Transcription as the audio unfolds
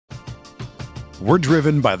We're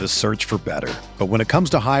driven by the search for better. But when it comes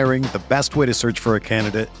to hiring, the best way to search for a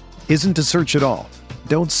candidate isn't to search at all.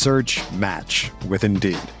 Don't search, match with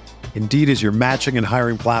Indeed. Indeed is your matching and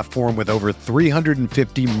hiring platform with over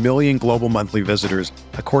 350 million global monthly visitors,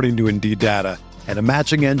 according to Indeed data, and a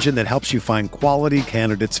matching engine that helps you find quality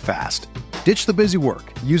candidates fast. Ditch the busy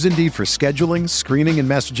work. Use Indeed for scheduling, screening, and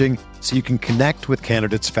messaging so you can connect with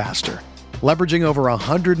candidates faster. Leveraging over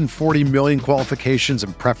 140 million qualifications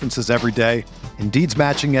and preferences every day, Indeed's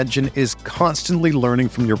matching engine is constantly learning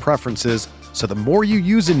from your preferences, so the more you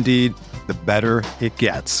use Indeed, the better it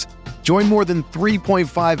gets. Join more than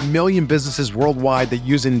 3.5 million businesses worldwide that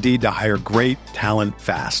use Indeed to hire great talent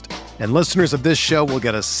fast. And listeners of this show will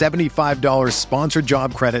get a $75 sponsored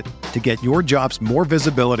job credit to get your jobs more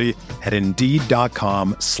visibility at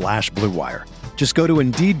Indeed.com/Blue Wire. Just go to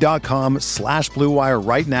Indeed.com/Blue Wire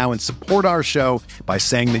right now and support our show by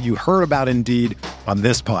saying that you heard about Indeed on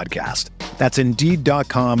this podcast. That's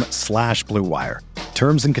Indeed.com/Blue Wire.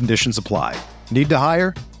 Terms and conditions apply. Need to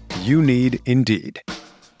hire? You need Indeed.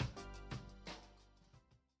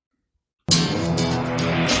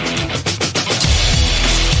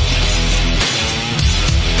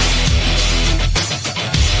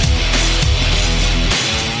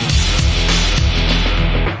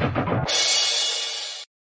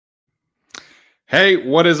 Hey,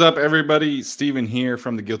 what is up, everybody? Steven here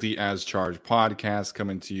from the Guilty as Charged podcast,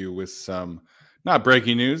 coming to you with some not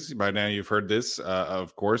breaking news. By now, you've heard this.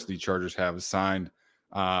 Of course, the Chargers have signed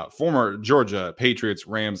former Georgia Patriots,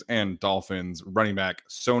 Rams, and Dolphins running back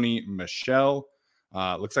Sony Michel.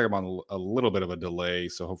 Looks like I'm on a little bit of a delay,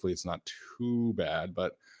 so hopefully it's not too bad,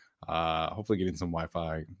 but hopefully getting some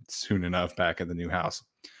Wi-Fi soon enough back at the new house.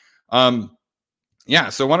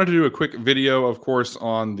 So I wanted to do a quick video, of course,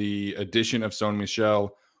 on the addition of Sony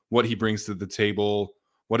Michel, what he brings to the table,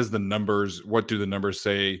 what do the numbers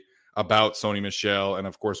say about Sony Michel, and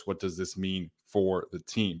of course, what does this mean for the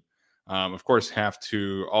team? Of course, have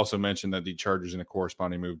to also mention that the Chargers, in a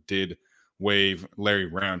corresponding move, did waive Larry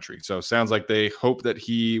Roundtree. So sounds like they hope that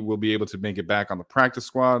he will be able to make it back on the practice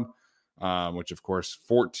squad, which, of course,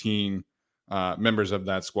 14 members of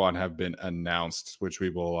that squad have been announced, which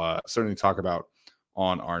we will certainly talk about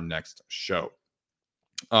on our next show.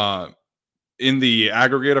 In the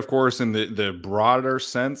aggregate, of course, in the broader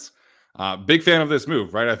sense, big fan of this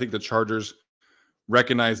move, right? I think the Chargers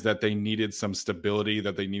recognized that they needed some stability,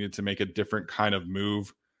 that they needed to make a different kind of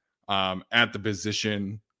move at the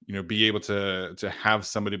position, be able to have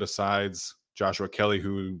somebody besides Joshua Kelly,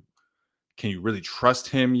 who can you really trust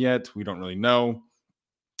him yet? We don't really know.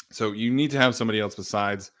 So you need to have somebody else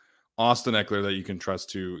besides Austin Eckler that you can trust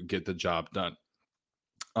to get the job done.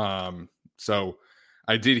 So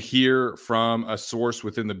I did hear from a source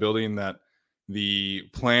within the building that the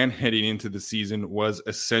plan heading into the season was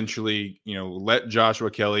essentially, let Joshua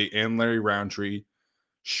Kelly and Larry Roundtree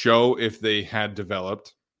show if they had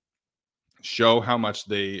developed, show how much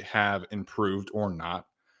they have improved or not.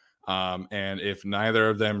 And if neither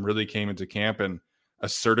of them really came into camp and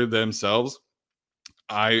asserted themselves,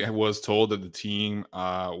 I was told that the team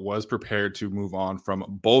was prepared to move on from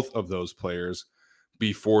both of those players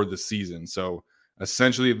before the season. So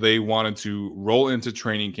essentially they wanted to roll into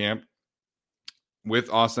training camp with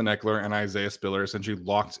Austin Eckler and Isaiah Spiller essentially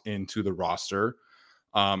locked into the roster.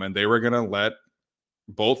 And they were going to let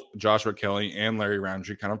both Joshua Kelly and Larry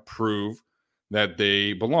Roundtree kind of prove that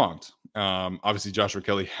they belonged. Obviously Joshua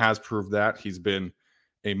Kelly has proved that. He's been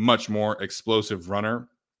a much more explosive runner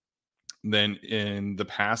than in the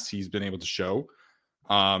past he's been able to show.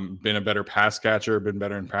 Been a better pass catcher, been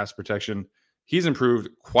better in pass protection. He's improved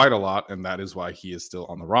quite a lot, and that is why he is still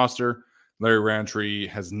on the roster. Larry Roundtree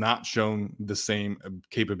has not shown the same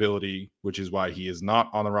capability, which is why he is not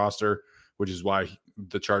on the roster, which is why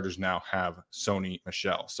the Chargers now have Sony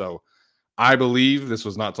Michel. So I believe, this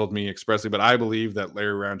was not told me expressly, but I believe that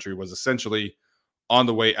Larry Roundtree was essentially on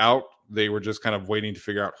the way out. They were just kind of waiting to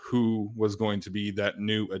figure out who was going to be that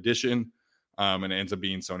new addition, and it ends up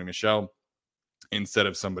being Sony Michel instead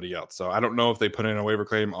of somebody else. So I don't know if they put in a waiver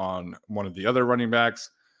claim on one of the other running backs,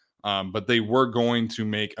 but they were going to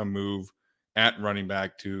make a move at running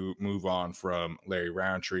back to move on from Larry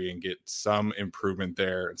Roundtree and get some improvement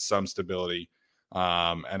there and some stability.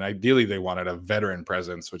 And ideally they wanted a veteran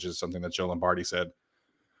presence, which is something that Joe Lombardi said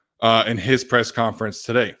in his press conference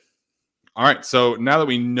today. All right, so now that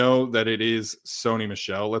we know that it is Sony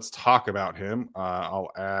Michel, let's talk about him.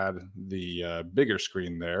 I'll add the bigger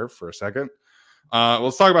screen there for a second.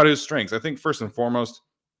 Let's talk about his strengths. I think first and foremost,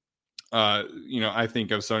 I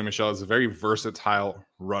think of Sony Michel as a very versatile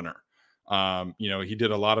runner. He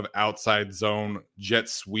did a lot of outside zone jet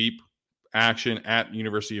sweep action at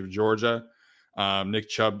University of Georgia. Nick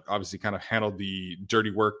Chubb obviously kind of handled the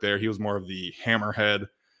dirty work there. He was more of the hammerhead.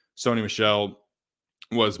 Sony Michel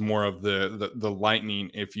was more of the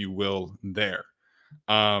lightning, if you will, there.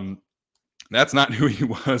 That's not who he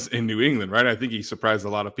was in New England, right? I think he surprised a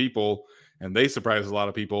lot of people, and they surprised a lot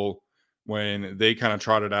of people when they kind of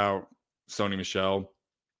trotted out Sony Michel,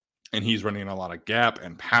 and he's running a lot of gap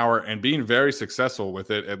and power and being very successful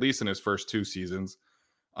with it, at least in his first 2 seasons,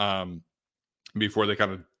 before they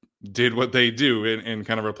kind of did what they do and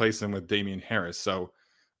kind of replaced him with Damian Harris. So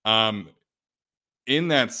in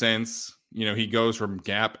that sense, he goes from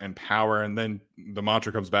gap and power, and then the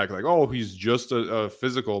mantra comes back like, oh, he's just a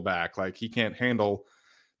physical back. Like, he can't handle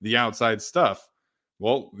the outside stuff.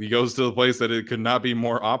 Well, he goes to the place that it could not be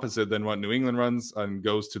more opposite than what New England runs, and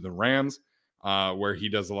goes to the Rams, where he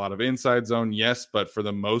does a lot of inside zone. Yes, but for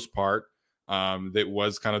the most part, that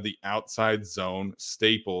was kind of the outside zone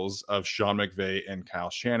staples of Sean McVay and Kyle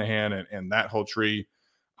Shanahan and that whole tree.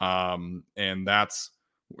 And that's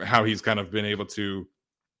how he's kind of been able to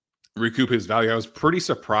recoup his value. I was pretty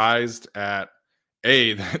surprised at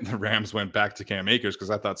that the Rams went back to Cam Akers, because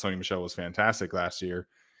I thought Sony Michel was fantastic last year,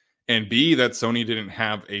 and B, that Sony didn't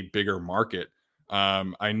have a bigger market.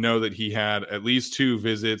 I know that he had at least 2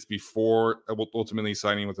 visits before ultimately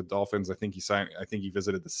signing with the Dolphins. I think he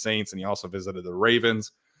visited the Saints, and he also visited the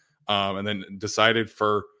Ravens, and then decided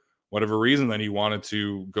for whatever reason that he wanted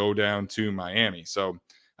to go down to Miami. So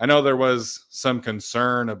I know there was some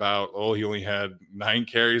concern about, he only had 9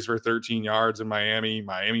 carries for 13 yards in Miami.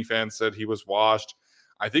 Miami fans said he was washed.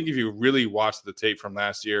 I think if you really watch the tape from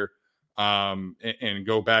last year and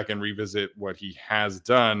go back and revisit what he has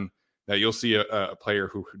done, that you'll see a player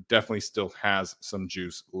who definitely still has some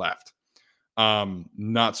juice left.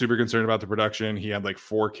 Not super concerned about the production. He had like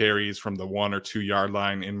 4 carries from the 1 or 2 yard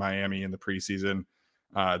line in Miami in the preseason.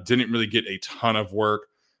 Didn't really get a ton of work.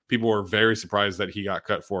 People were very surprised that he got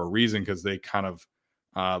cut for a reason, because they kind of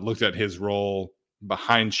looked at his role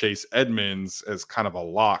behind Chase Edmonds as kind of a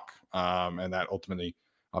lock. And that ultimately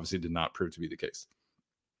obviously did not prove to be the case.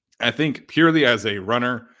 I think purely as a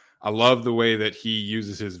runner, I love the way that he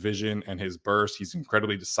uses his vision and his burst. He's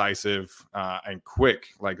incredibly decisive and quick.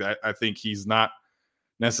 Like, I think he's not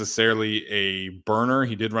necessarily a burner.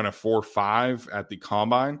 He did run a 4.5 at the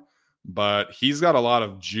combine, but he's got a lot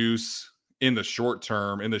of juice in the short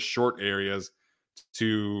term, in the short areas,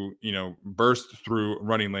 to, burst through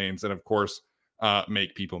running lanes and, of course,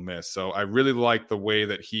 make people miss. So I really like the way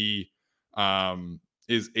that he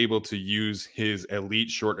is able to use his elite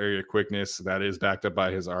short area quickness that is backed up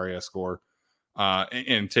by his RAS score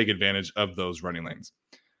and take advantage of those running lanes.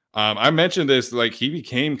 I mentioned this, like, he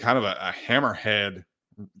became kind of a hammerhead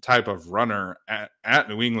type of runner at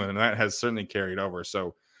New England, and that has certainly carried over.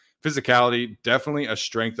 So physicality, definitely a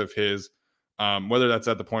strength of his, whether that's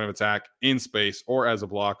at the point of attack, in space, or as a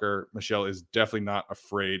blocker. Michel is definitely not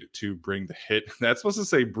afraid to bring the hit. That's supposed to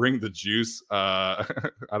say bring the juice. I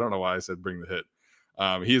don't know why I said bring the hit.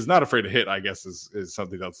 He is not afraid to hit, I guess, is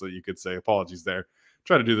something else that you could say. Apologies there.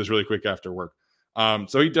 Try to do this really quick after work.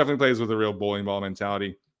 So he definitely plays with a real bowling ball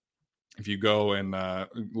mentality. If you go and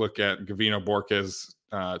look at Gavino Borges,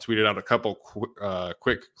 tweeted out a couple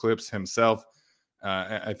quick clips himself.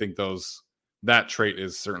 I think that trait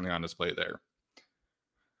is certainly on display there.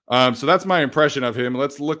 So that's my impression of him.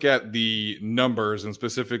 Let's look at the numbers, and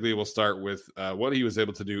specifically we'll start with what he was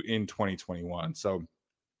able to do in 2021. So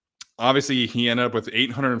obviously he ended up with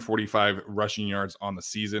 845 rushing yards on the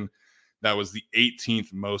season. That was the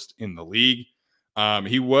 18th most in the league.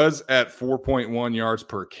 He was at 4.1 yards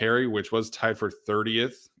per carry, which was tied for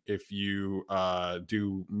 30th if you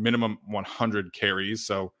do minimum 100 carries.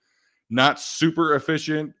 So not super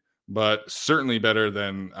efficient, but certainly better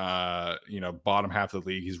than bottom half of the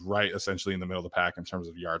league. He's right essentially in the middle of the pack in terms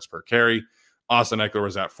of yards per carry. Austin Eckler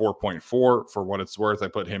was at 4.4 for what it's worth. I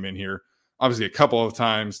put him in here obviously a couple of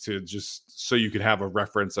times to just so you could have a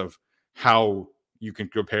reference of how you can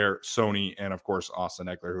compare Sony and, of course, Austin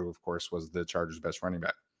Eckler, who, of course, was the Chargers' best running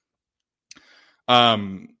back.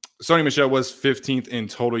 Sony Michel was 15th in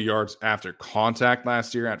total yards after contact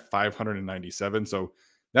last year at 597. So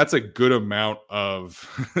that's a good amount of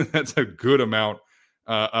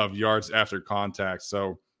of yards after contact.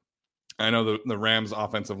 So I know the Rams'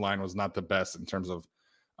 offensive line was not the best in terms of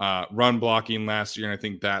run blocking last year, and I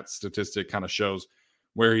think that statistic kind of shows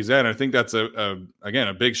where he's at. And I think that's again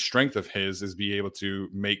a big strength of his, is be able to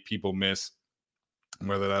make people miss,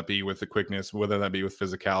 whether that be with the quickness, whether that be with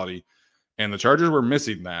physicality. And the Chargers were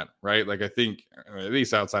missing that, right? Like, I think at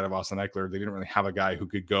least outside of Austin Eckler, they didn't really have a guy who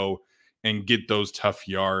could go and get those tough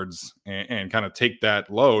yards and kind of take that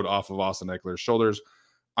load off of Austin Eckler's shoulders.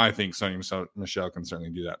 I think Sony Michel can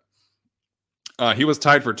certainly do that. He was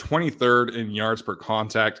tied for 23rd in yards per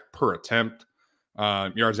contact per attempt,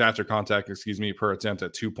 yards after contact, per attempt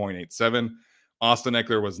at 2.87. Austin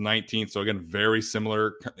Eckler was 19th. So again, very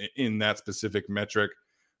similar in that specific metric.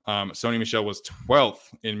 Sony Michel was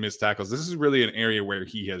 12th in missed tackles. This is really an area where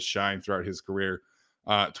he has shined throughout his career.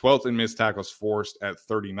 12th in missed tackles forced at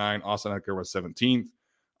 39. Austin Eckler was 17th.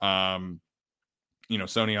 Sony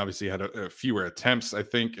obviously had a fewer attempts, I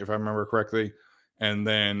think, if I remember correctly. And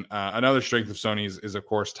then another strength of Sony's is, of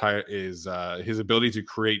course, his ability to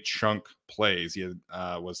create chunk plays. He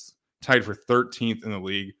was tied for 13th in the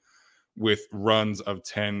league with runs of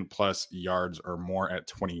 10 plus yards or more at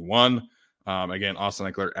 21. Again,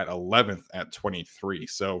 Austin Eckler at 11th at 23.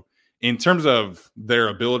 So in terms of their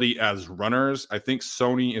ability as runners, I think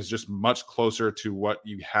Sony is just much closer to what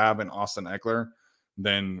you have in Austin Eckler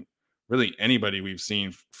than really anybody we've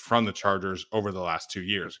seen from the Chargers over the last 2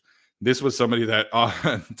 years. This was somebody that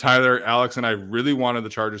Tyler, Alex, and I really wanted the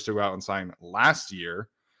Chargers to go out and sign last year.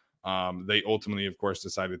 They ultimately, of course,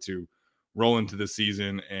 decided to roll into the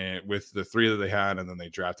season and with the 3 that they had, and then they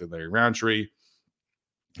drafted Larry Roundtree.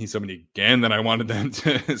 He's somebody, again, that I wanted them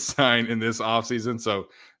to sign in this offseason. So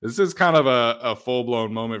this is kind of a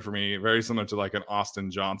full-blown moment for me, very similar to like an Austin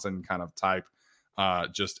Johnson kind of type,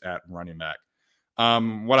 just at running back.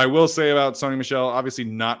 What I will say about Sony Michel, obviously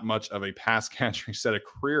not much of a pass catcher. He set a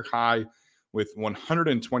career high with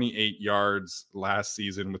 128 yards last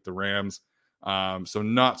season with the Rams. So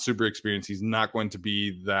not super experienced. He's not going to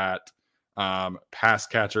be that pass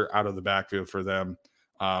catcher out of the backfield for them.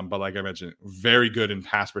 But like I mentioned, very good in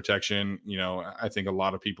pass protection. I think a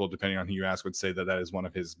lot of people, depending on who you ask, would say that is one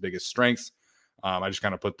of his biggest strengths. I just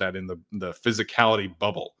kind of put that in the physicality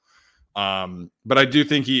bubble. But I do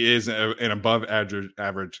think he is an above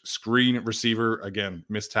average screen receiver. Again,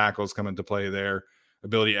 missed tackles come into play there.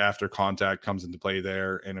 Ability after contact comes into play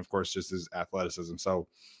there. And of course, just his athleticism. So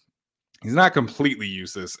he's not completely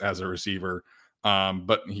useless as a receiver,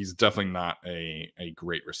 but he's definitely not a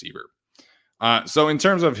great receiver. So in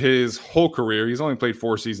terms of his whole career, he's only played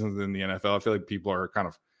 4 seasons in the NFL. I feel like people are kind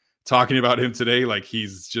of talking about him today like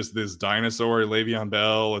he's just this dinosaur, Le'Veon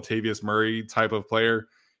Bell, Latavius Murray type of player.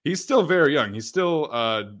 He's still very young. He's still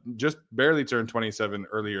just barely turned 27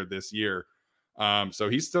 earlier this year. So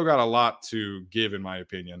he's still got a lot to give, in my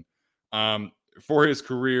opinion. For his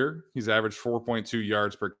career, he's averaged 4.2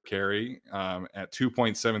 yards per carry at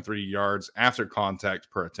 2.73 yards after contact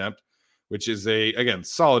per attempt, which is again,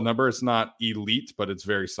 solid number. It's not elite, but it's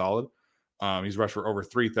very solid. He's rushed for over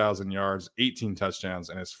 3,000 yards, 18 touchdowns,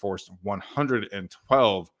 and has forced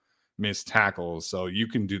 112 missed tackles. So you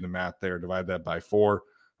can do the math there, divide that by 4.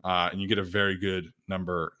 And you get a very good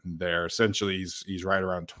number there. Essentially, he's right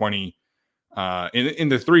around 20. In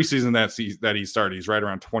the 3 seasons that he started, he's right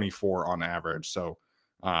around 24 on average. So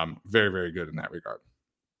very, very good in that regard.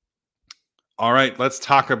 All right, let's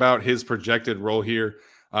talk about his projected role here.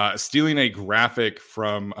 Stealing a graphic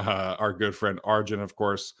from our good friend Arjun, of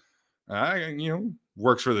course,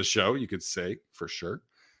 works for the show, you could say, for sure.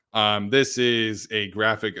 This is a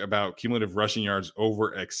graphic about cumulative rushing yards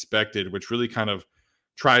over expected, which really kind of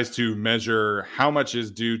tries to measure how much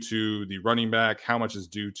is due to the running back, how much is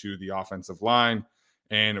due to the offensive line,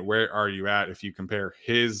 and where are you at if you compare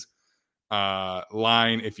his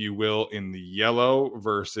line, if you will, in the yellow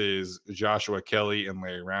versus Joshua Kelly and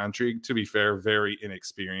Larry Roundtree. To be fair, very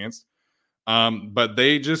inexperienced. But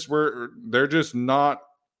they're just not,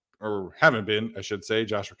 or haven't been, I should say.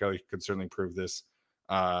 Joshua Kelly could certainly prove this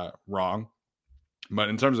wrong. But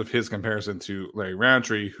in terms of his comparison to Larry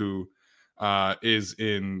Roundtree, who is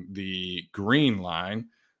in the green line,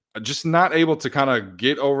 just not able to kind of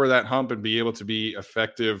get over that hump and be able to be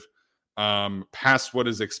effective past what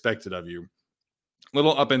is expected of you. A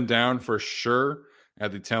little up and down for sure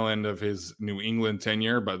at the tail end of his New England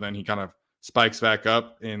tenure, but then he kind of spikes back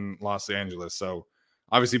up in Los Angeles. So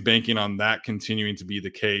obviously banking on that continuing to be the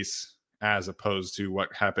case as opposed to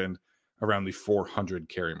what happened around the 400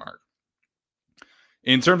 carry mark.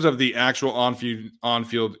 In terms of the actual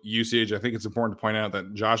on-field usage, I think it's important to point out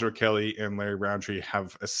that Joshua Kelly and Larry Roundtree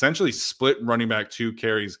have essentially split running back 2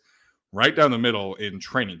 carries right down the middle in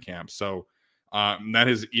training camp. So that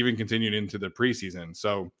has even continued into the preseason.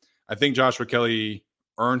 So I think Joshua Kelly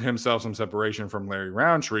earned himself some separation from Larry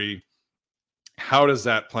Roundtree. How does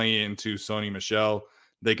that play into Sony Michel?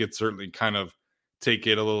 They could certainly kind of take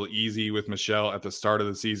it a little easy with Michel at the start of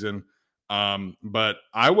the season. But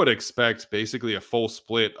I would expect basically a full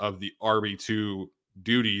split of the RB2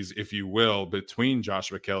 duties, if you will, between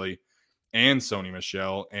Joshua Kelly and Sony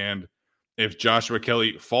Michel. And if Joshua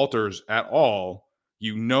Kelly falters at all,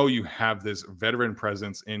 you have this veteran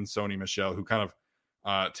presence in Sony Michel who kind of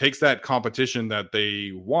takes that competition that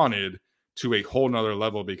they wanted to a whole nother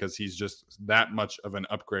level because he's just that much of an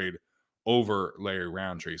upgrade over Larry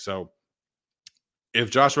Roundtree. So if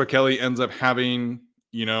Joshua Kelly ends up having,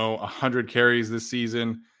 100 carries this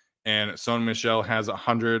season and Sony Michel has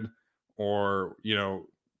 100, or,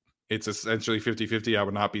 it's essentially 50-50, I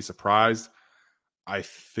would not be surprised. I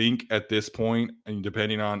think at this point, and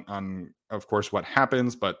depending on of course, what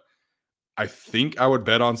happens, but I think I would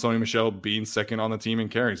bet on Sony Michel being second on the team in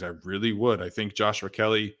carries. I really would. I think Joshua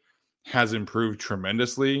Kelly has improved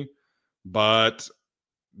tremendously, but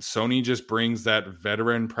Sony just brings that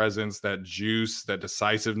veteran presence, that juice, that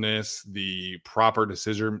decisiveness, the proper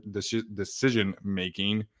decision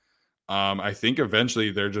making. I think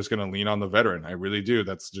eventually they're just going to lean on the veteran. I really do.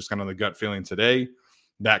 That's just kind of the gut feeling today.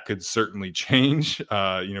 That could certainly change.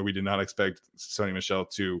 We did not expect Sony Michel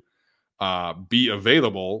to be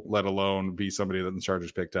available, let alone be somebody that the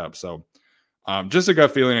Chargers picked up. So just a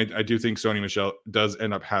gut feeling. I do think Sony Michel does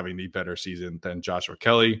end up having the better season than Joshua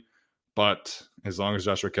Kelly. But as long as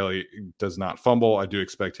Joshua Kelly does not fumble, I do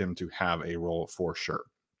expect him to have a role for sure.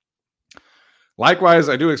 Likewise,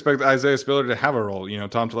 I do expect Isaiah Spiller to have a role.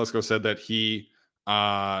 Tom Telesco said that he,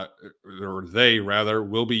 or they rather,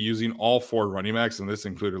 will be using all 4 running backs, and this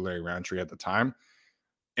included Larry Roundtree at the time.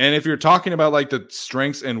 And if you're talking about like the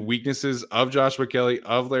strengths and weaknesses of Joshua Kelly,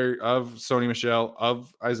 of Sony Michel,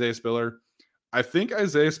 of Isaiah Spiller, I think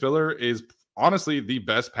Isaiah Spiller is honestly the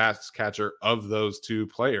best pass catcher of those 2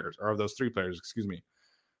 players, or of those 3 players, excuse me.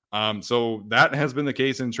 So that has been the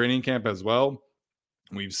case in training camp as well.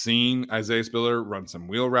 We've seen Isaiah Spiller run some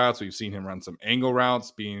wheel routes. We've seen him run some angle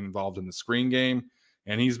routes, being involved in the screen game,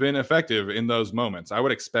 and he's been effective in those moments. I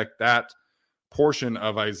would expect that portion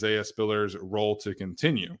of Isaiah Spiller's role to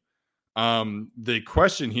continue. The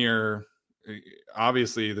question here,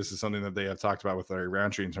 obviously, this is something that they have talked about with Larry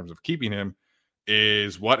Roundtree in terms of keeping him,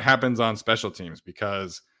 is what happens on special teams,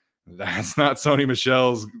 because that's not Sony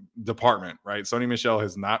Michel's department, right? Sony Michel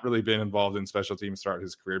has not really been involved in special teams throughout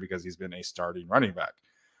his career because he's been a starting running back.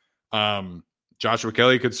 Joshua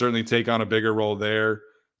Kelly could certainly take on a bigger role there,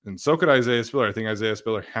 and so could Isaiah Spiller. I think Isaiah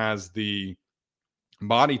Spiller has the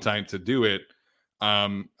body type to do it.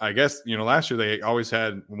 I guess, last year they always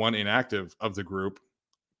had one inactive of the group.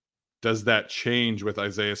 Does that change with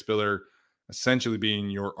Isaiah Spiller essentially being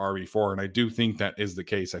your RB4? And I do think that is the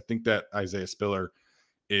case. I think that Isaiah Spiller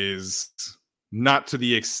is not to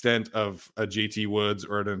the extent of a JT Woods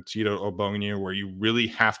or an Tito Ogbonnia, where you really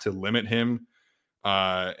have to limit him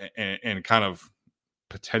and kind of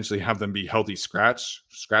potentially have them be healthy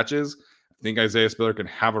scratches. I think Isaiah Spiller can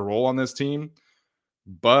have a role on this team,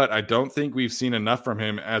 but I don't think we've seen enough from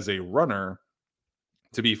him as a runner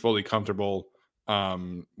to be fully comfortable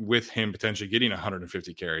with him potentially getting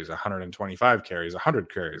 150 carries, 125 carries,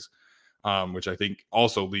 100 carries, which I think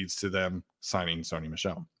also leads to them signing Sony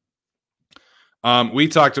Michel. We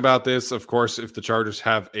talked about this, of course. If the Chargers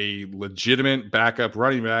have a legitimate backup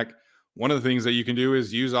running back, one of the things that you can do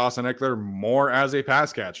is use Austin Eckler more as a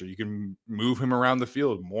pass catcher. You can move him around the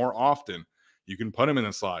field more often. You can put him in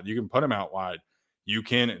the slot. You can put him out wide. You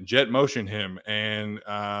can jet motion him and,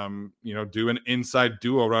 do an inside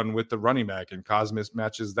duo run with the running back and cause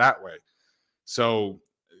mismatches that way. So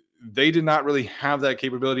they did not really have that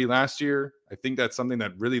capability last year. I think that's something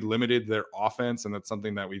that really limited their offense, and that's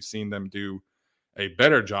something that we've seen them do a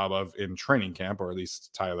better job of in training camp, or at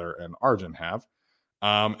least Tyler and Arjun have.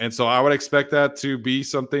 And so I would expect that to be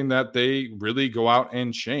something that they really go out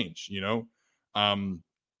and change. Sony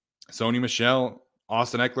Michel,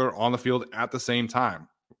 Austin Eckler on the field at the same time,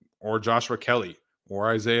 or Joshua Kelly or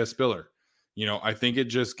Isaiah Spiller. I think it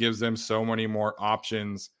just gives them so many more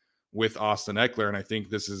options with Austin Eckler. And I think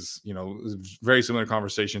this is, very similar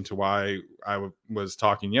conversation to why I was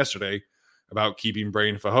talking yesterday about keeping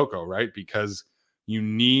Braden Fehoko, right? Because you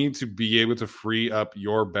need to be able to free up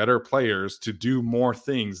your better players to do more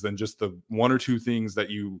things than just the 1 or 2 things that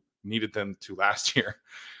you needed them to last year.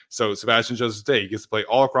 So Sebastian Joseph Day gets to play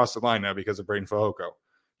all across the line now because of Braden Fehoko.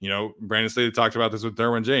 Brandon Staley talked about this with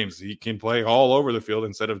Derwin James. He can play all over the field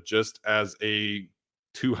instead of just as a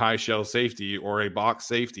 2 high shell safety or a box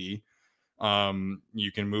safety.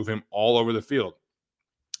 You can move him all over the field.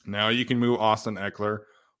 Now you can move Austin Eckler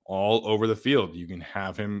all over the field. You can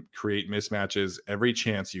have him create mismatches every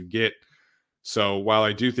chance you get. So while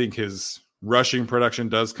I do think his rushing production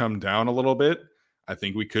does come down a little bit, I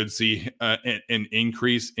think we could see an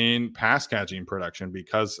increase in pass catching production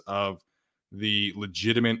because of the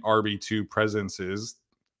legitimate RB2 presences,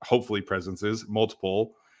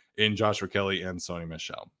 multiple, in Joshua Kelly and Sony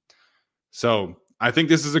Michel. So I think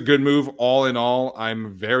this is a good move all in all.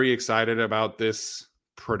 I'm very excited about this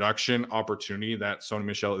production opportunity that Sony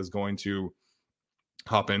Michel is going to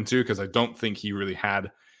hop into, because I don't think he really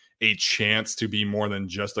had a chance to be more than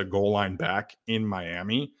just a goal line back in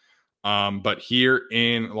Miami. But here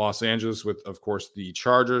in Los Angeles with, of course, the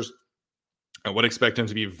Chargers, I would expect him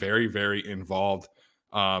to be very, very involved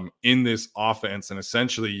in this offense. And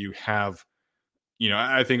essentially you have,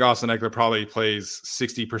 I think Austin Eckler probably plays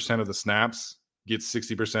 60% of the snaps, gets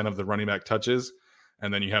 60% of the running back touches.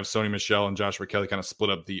 And then you have Sony Michel and Joshua Kelly kind of split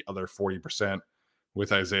up the other 40%,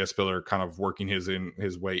 with Isaiah Spiller kind of working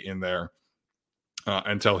his way in there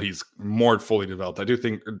until he's more fully developed. I do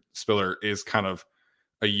think Spiller is kind of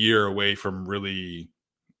a year away from really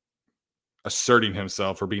asserting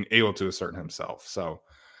himself or being able to assert himself. So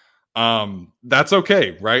that's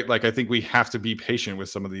okay, right? Like, I think we have to be patient with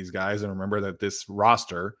some of these guys and remember that this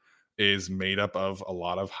roster is made up of a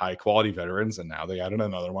lot of high quality veterans, and now they added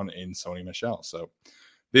another one in Sony Michel. So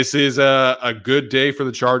this is a good day for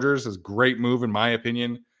the Chargers. It's a great move, in my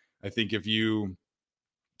opinion. I think if you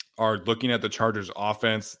are looking at the Chargers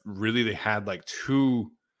offense, really they had like two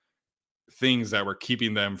things that were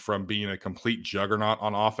keeping them from being a complete juggernaut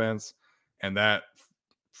on offense. And that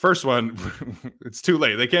first one, it's too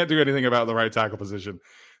late. They can't do anything about the right tackle position.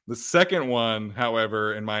 The second one,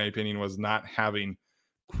 however, in my opinion, was not having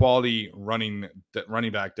quality running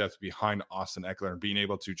back depth behind Austin Eckler and being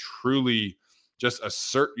able to truly just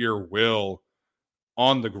assert your will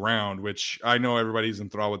on the ground, which I know everybody's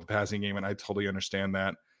enthralled with the passing game, and I totally understand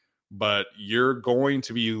that. But you're going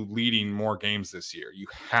to be leading more games this year. You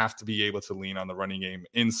have to be able to lean on the running game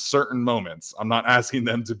in certain moments. I'm not asking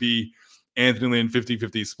them to be Anthony Lynn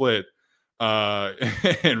 50-50 split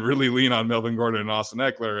and really lean on Melvin Gordon and Austin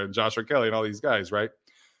Eckler and Joshua Kelly and all these guys, right?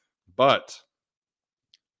 But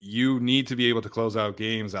you need to be able to close out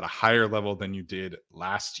games at a higher level than you did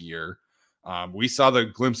last year. We saw the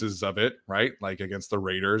glimpses of it, right? Like against the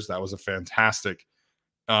Raiders. That was a fantastic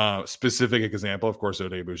specific example. Of course,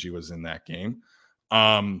 Odebuji was in that game.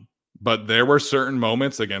 But there were certain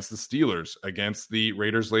moments against the Steelers, against the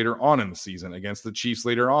Raiders later on in the season, against the Chiefs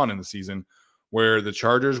later on in the season, where the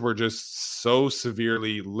Chargers were just so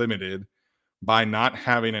severely limited by not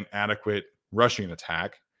having an adequate rushing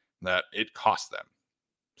attack that it cost them.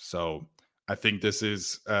 So I think this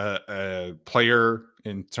is a player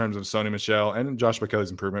in terms of Sony Michel and Joshua Kelly's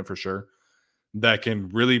improvement for sure that can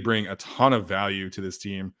really bring a ton of value to this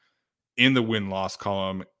team in the win-loss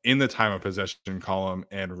column, in the time of possession column,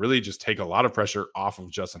 and really just take a lot of pressure off of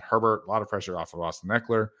Justin Herbert, a lot of pressure off of Austin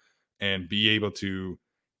Eckler, and be able to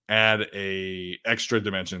add a extra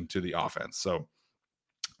dimension to the offense. So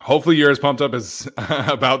hopefully you're as pumped up as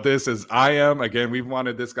about this as I am. Again, we've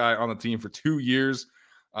wanted this guy on the team for 2 years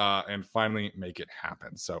and finally make it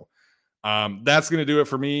happen. So that's going to do it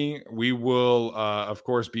for me. We will, of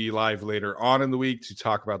course, be live later on in the week to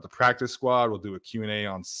talk about the practice squad. We'll do a Q&A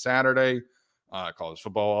on Saturday. College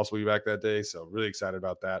football will also be back that day, so really excited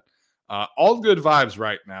about that. All good vibes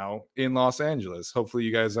right now in Los Angeles. Hopefully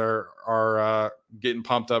you guys are getting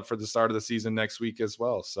pumped up for the start of the season next week as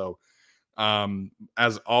well. So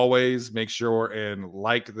as always, make sure and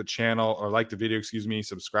like the channel, or like the video,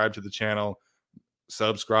 subscribe to the channel.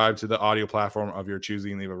 Subscribe to the audio platform of your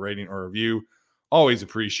choosing, leave a rating or review. Always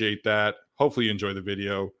appreciate that. Hopefully you enjoy the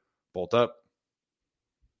video. Bolt up.